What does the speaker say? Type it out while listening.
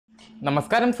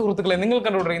നമസ്കാരം സുഹൃത്തുക്കളെ, നിങ്ങൾ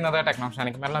കണ്ടുകൊണ്ടിരിക്കുന്നത് ടെക്നോ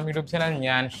ഷാനിക് മലയാളം യൂട്യൂബ് ചാനൽ.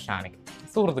 ഞാൻ ഷാനിക്.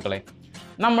 സുഹൃത്തുക്കളെ,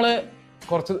 നമ്മൾ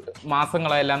കുറച്ച്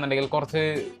മാസങ്ങളെല്ലാന്നുണ്ടെങ്കിൽ കുറച്ച്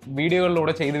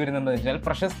വീഡിയോകളിലൂടെ ചെയ്തു വരുന്നതെന്ന് വെച്ചാൽ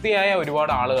പ്രശസ്തിയായ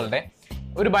ഒരുപാട് ആളുകളുടെ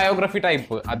ഒരു ബയോഗ്രഫി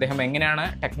ടൈപ്പ്. അദ്ദേഹം എങ്ങനെയാണ്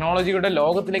ടെക്നോളജിയുടെ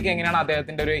ലോകത്തിലേക്ക് എങ്ങനെയാണ്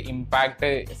അദ്ദേഹത്തിൻ്റെ ഒരു ഇമ്പാക്റ്റ്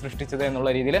സൃഷ്ടിച്ചത്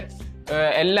എന്നുള്ള രീതിയിൽ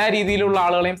എല്ലാ രീതിയിലുള്ള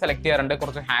ആളുകളെയും സെലക്ട് ചെയ്യാറുണ്ട്.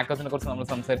 കുറച്ച് ഹാക്കേഴ്സിനെ കുറിച്ച് നമ്മൾ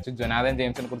സംസാരിച്ചു, ജൊനാഥൻ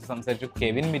ജെയിംസിനെ കുറിച്ച് സംസാരിച്ചു,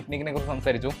 കെവിൻ മിറ്റ്നിക്കിനെ കുറിച്ച്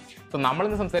സംസാരിച്ചു. സോ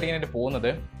നമ്മളിന്ന് സംസാരിക്കാനായിട്ട്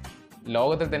പോകുന്നത്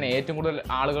ലോകത്തിൽ തന്നെ ഏറ്റവും കൂടുതൽ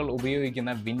ആളുകൾ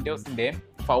ഉപയോഗിക്കുന്ന വിൻഡോസിൻ്റെ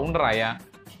ഫൗണ്ടറായ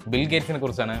ബിൽ ഗേറ്റ്സിനെ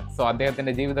കുറിച്ചാണ്. സോ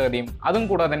അദ്ദേഹത്തിൻ്റെ ജീവിതകഥയും അതും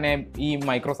കൂടാതെ തന്നെ ഈ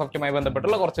മൈക്രോസോഫ്റ്റുമായി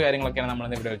ബന്ധപ്പെട്ടുള്ള കുറച്ച് കാര്യങ്ങളൊക്കെയാണ്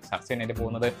നമ്മൾ ഇവിടെ ചർച്ച ചെയ്യാനായിട്ട്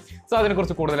പോകുന്നത്. സോ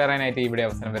അതിനെക്കുറിച്ച് കൂടുതൽ അറിയാനായിട്ട് ഇവിടെ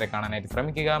അവസരം വരെ കാണാനായിട്ട്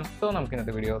ശ്രമിക്കുക. സോ നമുക്ക്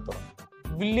ഇന്നത്തെ വീഡിയോ തുടങ്ങാം.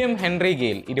 വില്യം ഹെൻറി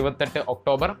ഗെയിൽ 28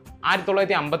 ഒക്ടോബർ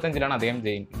 1955 അദ്ദേഹം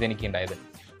ജനിക്കുകയുണ്ടായത്.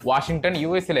 വാഷിങ്ടൺ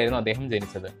US-ലായിരുന്നു അദ്ദേഹം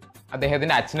ജനിച്ചത്.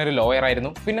 അദ്ദേഹത്തിൻ്റെ അച്ഛനൊരു ലോയർ ആയിരുന്നു.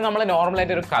 പിന്നെ നമ്മൾ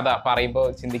നോർമലായിട്ട് ഒരു കഥ പറയുമ്പോൾ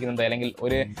ചിന്തിക്കുന്നത്, അല്ലെങ്കിൽ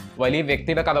ഒരു വലിയ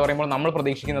വ്യക്തിയുടെ കഥ പറയുമ്പോൾ നമ്മൾ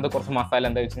പ്രതീക്ഷിക്കുന്നത് കുറച്ച് മസാല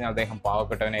എന്താ വെച്ച് കഴിഞ്ഞാൽ അദ്ദേഹം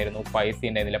പാവപ്പെട്ടവനായിരുന്നു, പൈസ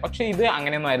ഉണ്ടായിരുന്നില്ല. പക്ഷേ ഇത്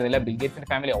അങ്ങനെയൊന്നും ആയിരുന്നില്ല. ബിൽ ഗേറ്റ്സിൻ്റെ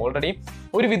ഫാമിലി ഓൾറെഡി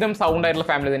ഒരുവിധം സൗണ്ട് ആയിട്ടുള്ള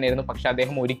ഫാമിലി തന്നെയായിരുന്നു. പക്ഷേ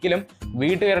അദ്ദേഹം ഒരിക്കലും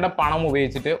വീട്ടുകാരുടെ പണം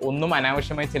ഉപയോഗിച്ചിട്ട് ഒന്നും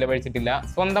അനാവശ്യമായി ചിലവഴിച്ചിട്ടില്ല.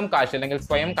 സ്വന്തം കാശ് അല്ലെങ്കിൽ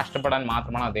സ്വയം കഷ്ടപ്പെടാൻ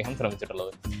മാത്രമാണ് അദ്ദേഹം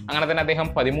ശ്രമിച്ചിട്ടുള്ളത്. അങ്ങനെ തന്നെ അദ്ദേഹം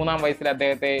 13-ാം വയസ്സിൽ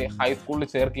അദ്ദേഹത്തെ ഹൈസ്കൂളിൽ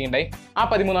ചേർക്കുകയുണ്ടായി. ആ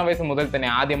 13-ാം വയസ്സ് മുതൽ തന്നെ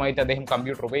ആദ്യമായിട്ട് അദ്ദേഹം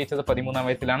കമ്പ്യൂട്ടർ ഉപയോഗിച്ചത് 13-ാം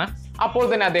വയസ്സിലാണ്. അപ്പോൾ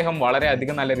തന്നെ അദ്ദേഹം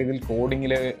വളരെയധികം നല്ല രീതിയിൽ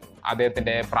കോഡിങ്ങിൽ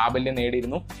അദ്ദേഹത്തിന്റെ പ്രാബല്യം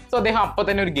നേടിയിരുന്നു. സോ അദ്ദേഹം അപ്പോൾ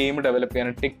തന്നെ ഒരു ഗെയിം ഡെവലപ്പ്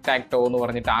ചെയ്യാൻ, ടിക് ടാക് ടോ എന്ന്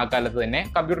പറഞ്ഞിട്ട് ആ കാലത്ത് തന്നെ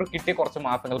കമ്പ്യൂട്ടർ കിട്ടിയ കുറച്ച്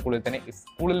മാസങ്ങൾക്കുള്ളിൽ തന്നെ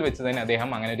സ്കൂളിൽ വെച്ച് തന്നെ അദ്ദേഹം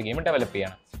അങ്ങനെ ഒരു ഗെയിം ഡെവലപ്പ്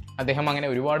ചെയ്യാണ്. അദ്ദേഹം അങ്ങനെ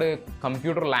ഒരുപാട്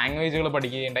കമ്പ്യൂട്ടർ ലാംഗ്വേജുകൾ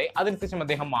പഠിക്കുകയുണ്ടായി. അതിനുശേഷം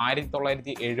അദ്ദേഹം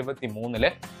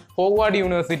 1973 ഹോവാർഡ്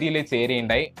യൂണിവേഴ്സിറ്റിയിൽ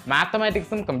ചേരുകയുണ്ടായി.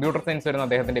 മാത്തമാറ്റിക്സും കമ്പ്യൂട്ടർ സയൻസ് വരുന്ന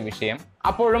അദ്ദേഹത്തിന്റെ വിഷയം.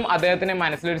 അപ്പോഴും അദ്ദേഹത്തിന്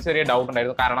മനസ്സിലൊരു ചെറിയ ഡൗട്ട്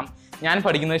ഉണ്ടായിരുന്നു, കാരണം ഞാൻ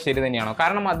പഠിക്കുന്നത് ശരി തന്നെയാണോ?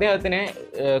 കാരണം അദ്ദേഹത്തിന്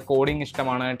കോഡിങ്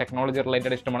ഇഷ്ടമാണ്, ടെക്നോളജി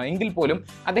റിലേറ്റഡ് ഇഷ്ടമാണ്. എങ്കിൽ പോലും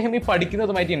അദ്ദേഹം ഈ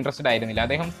പഠിക്കുന്നതുമായിട്ട് ഇൻട്രസ്റ്റഡ് ആയിരുന്നില്ല.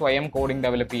 അദ്ദേഹം സ്വയം കോഡിങ്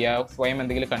ഡെവലപ്പ് ചെയ്യുക, സ്വയം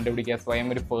എന്തെങ്കിലും കണ്ടുപിടിക്കുക, സ്വയം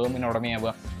ഒരു ഫേമിന്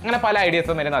ഉടമയാവുക, അങ്ങനെ പല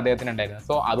ഐഡിയാസും വരുന്ന അദ്ദേഹത്തിന് ഉണ്ടായിരുന്നു.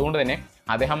 സോ അതുകൊണ്ട് തന്നെ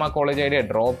അദ്ദേഹം ആ കോളേജ് ഐഡിയ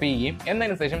ഡ്രോപ്പ് ചെയ്യുകയും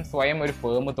എന്നതിന് ശേഷം സ്വയം ഒരു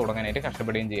ഫേം തുടങ്ങാനായിട്ട്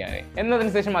കഷ്ടപ്പെടുകയും ചെയ്യാനായി.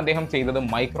 എന്നതിന് ശേഷം അദ്ദേഹം ചെയ്തത്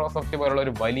മൈക്രോസോഫ്റ്റ് പോലുള്ള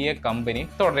ഒരു വലിയ കമ്പനി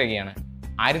തുടരുകയാണ്.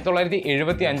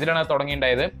 1975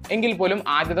 തുടങ്ങിയിട്ടുണ്ടായത്. എങ്കിൽ പോലും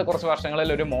ആദ്യത്തെ കുറച്ച് വർഷങ്ങളിൽ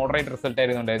ഒരു മോഡറേറ്റ് റിസൾട്ട്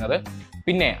ആയിരുന്നു ഉണ്ടായിരുന്നത്.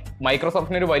 പിന്നെ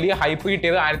മൈക്രോസോഫ്റ്റിന് ഒരു വലിയ ഹൈപ്പ്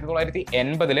കിട്ടിയത്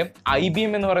 1980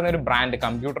 IBM എന്ന് പറയുന്ന ഒരു ബ്രാൻഡ്,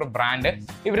 കമ്പ്യൂട്ടർ ബ്രാൻഡ്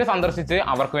ഇവരെ സന്ദർശിച്ച്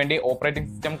അവർക്ക് വേണ്ടി ഓപ്പറേറ്റിംഗ്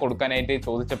സിസ്റ്റം കൊടുക്കാനായിട്ട്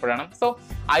ചോദിച്ചപ്പോഴാണ്. സോ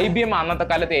IBM അന്നത്തെ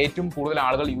കാലത്ത് ഏറ്റവും കൂടുതൽ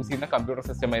ആളുകൾ യൂസ് ചെയ്യുന്ന കമ്പ്യൂട്ടർ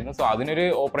സിസ്റ്റം ആയിരുന്നു. സോ അതിനൊരു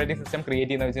ഓപ്പറേറ്റിംഗ് സിസ്റ്റം ക്രിയേറ്റ്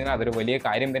ചെയ്യുന്ന വെച്ച് കഴിഞ്ഞാൽ അതൊരു വലിയ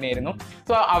കാര്യം തന്നെയായിരുന്നു.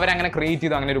 സോ അവരങ്ങനെ ക്രിയേറ്റ്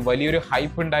ചെയ്തു. അങ്ങനെ ഒരു വലിയൊരു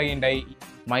ഹൈപ്പ് ഉണ്ടായി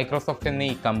മൈക്രോസോഫ്റ്റ് എന്ന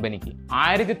ഈ കമ്പനിക്ക്.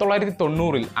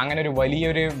 1990 അങ്ങനെ ഒരു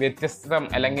വലിയൊരു വ്യത്യസ്തം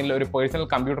അല്ലെങ്കിൽ ഒരു പേഴ്സണൽ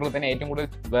കമ്പ്യൂട്ടറിൽ തന്നെ ഏറ്റവും കൂടുതൽ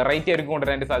വെറൈറ്റി അവർക്ക്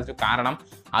കൊണ്ടുവരാനായിട്ട് സാധിച്ചു. കാരണം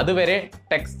അതുവരെ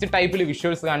ടെക്സ്റ്റ് ടൈപ്പിൽ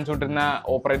വിഷ്വൽസ് കാണിച്ചുകൊണ്ടിരുന്ന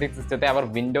ഓപ്പറേറ്റിംഗ് സിസ്റ്റത്തെ അവർ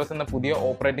വിൻഡോസ് എന്ന പുതിയ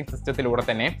ഓപ്പറേറ്റിംഗ് സിസ്റ്റത്തിലൂടെ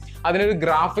തന്നെ അതിനൊരു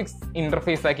ഗ്രാഫിക്സ്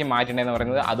ഇന്റർഫേസ് ആക്കി മാറ്റേണ്ടതെന്ന്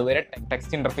പറയുന്നത്. അതുവരെ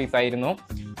ടെക്സ്റ്റ് ഇന്റർഫേസ് ആയിരുന്നു.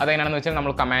 അതെങ്ങനെയാണെന്ന് വെച്ചാൽ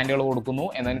നമ്മൾ കമാൻഡുകൾ കൊടുക്കുന്നു,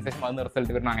 എന്നതിന് ശേഷം അതിന്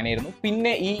റിസൾട്ട് വരുന്ന അങ്ങനെയായിരുന്നു.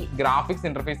 പിന്നെ ഈ ഗ്രാഫിക്സ്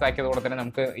ഇന്റർഫേസ് ആക്കിയതോടെ തന്നെ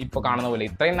നമുക്ക് ഇപ്പോൾ കാണുന്ന പോലെ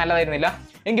ഇത്രയും നല്ലതായിരുന്നില്ല.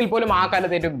 എങ്കിൽ പോലും ആ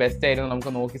കാലത്ത് ഏറ്റവും ബെസ്റ്റ് ആയിരുന്നു. നമുക്ക്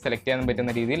നോക്കി സെലക്ട് ചെയ്യാൻ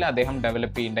പറ്റുന്ന രീതിയിൽ അദ്ദേഹം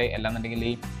ഡെവലപ്പ് ചെയ്യേണ്ടത്. അല്ലാന്നുണ്ടെങ്കിൽ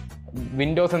ഈ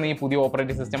വിൻഡോസ് എന്ന ഈ പുതിയ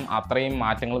ഓപ്പറേറ്റിംഗ് സിസ്റ്റം അത്രയും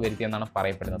മാറ്റങ്ങൾ വരുത്തിയെന്നാണ്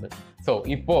പറയപ്പെടുന്നത്. സോ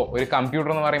ഇപ്പോൾ ഒരു കമ്പ്യൂട്ടർ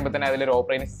എന്ന് പറയുമ്പോൾ തന്നെ അതിലൊരു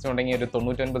ഓപ്പറേറ്റിംഗ് സിസ്റ്റം ഉണ്ടെങ്കിൽ ഒരു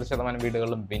 99%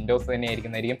 വീടുകളിലും വിൻഡോസ് തന്നെ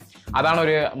ആയിരിക്കുന്നതായിരിക്കും. അതാണ്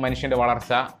ഒരു മനുഷ്യൻ്റെ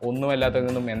വളർച്ച. ഒന്നുമല്ലാത്തതിൽ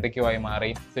നിന്നും എന്തൊക്കെയോ ആയി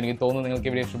മാറി. സോ എനിക്ക് തോന്നുന്നു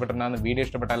നിങ്ങൾക്ക് വീഡിയോ ഇഷ്ടപ്പെട്ടിട്ടുണ്ടെന്ന്. വീഡിയോ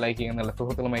ഇഷ്ടപ്പെട്ടാൽ ലൈക്ക് ചെയ്യുക, എന്നുള്ള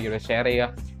സുഹൃത്തുക്കളുമായി ഇവിടെ ഷെയർ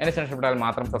ചെയ്യുക. എന്നെ ഇഷ്ടപ്പെട്ടാൽ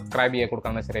മാത്രം സബ്സ്ക്രൈബ് ചെയ്യുക,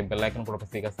 കൊടുക്കാവുന്ന ചെറിയ ബെല്ലൈക്കൺ കൂടെ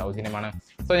പ്രസ് ചെയ്യുക, സൗജന്യമാണ്.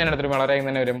 സോ ഞാൻ അടുത്തൊരു വളരെ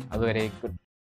തന്നെ വരും. അതുവരെ